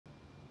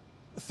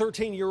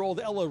13-year-old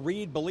Ella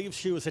Reed believes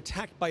she was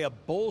attacked by a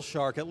bull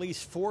shark at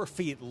least 4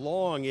 feet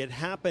long. It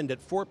happened at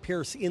Fort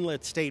Pierce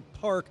Inlet State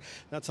Park.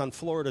 That's on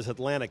Florida's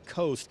Atlantic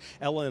coast.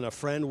 Ella and a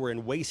friend were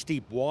in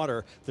waist-deep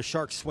water. The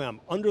shark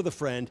swam under the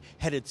friend,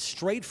 headed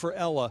straight for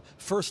Ella,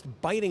 first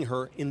biting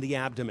her in the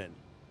abdomen.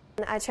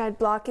 I tried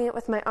blocking it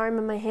with my arm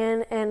and my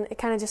hand, and it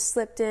kind of just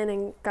slipped in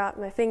and got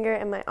my finger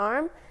and my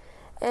arm,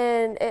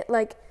 and it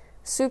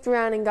swooped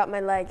around and got my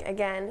leg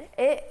again.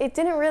 It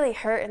didn't really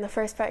hurt in the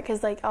first part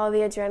because all the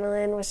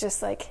adrenaline was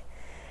just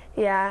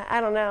yeah, I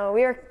don't know.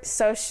 We were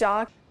so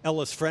shocked.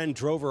 Ella's friend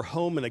drove her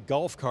home in a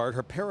golf cart.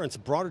 Her parents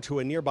brought her to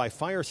a nearby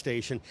fire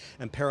station,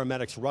 and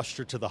paramedics rushed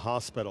her to the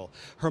hospital.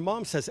 Her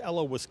mom says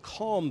Ella was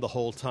calm the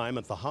whole time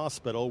at the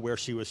hospital, where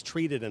she was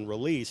treated and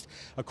released.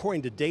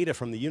 According to data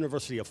from the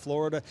University of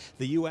Florida,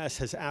 the U.S.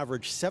 has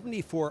averaged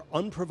 74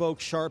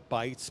 unprovoked shark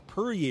bites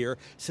per year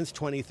since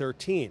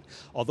 2013.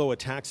 Although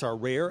attacks are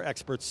rare,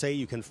 experts say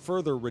you can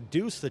further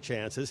reduce the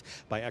chances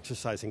by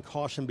exercising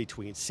caution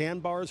between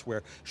sandbars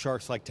where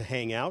sharks like to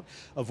hang out.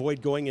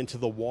 Avoid going into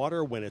the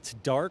water when it's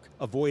dark.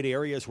 Avoid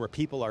areas where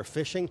people are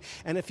fishing.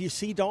 And if you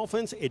see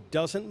dolphins, it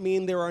doesn't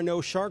mean there are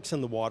no sharks in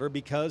the water,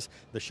 because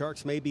the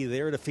sharks may be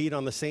there to feed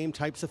on the same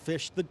types of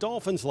fish the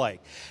dolphins like.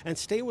 And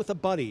stay with a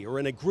buddy or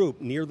in a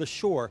group near the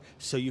shore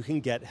so you can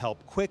get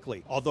help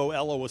quickly. Although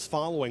Ella was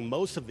following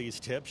most of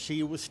these tips,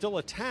 she was still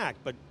attacked,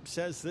 but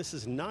says this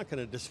is not going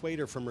to dissuade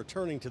her from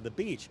returning to the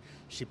beach.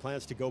 She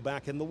plans to go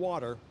back in the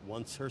water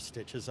once her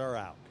stitches are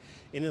out.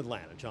 In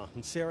Atlanta, John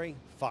Panseri,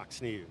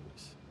 Fox News.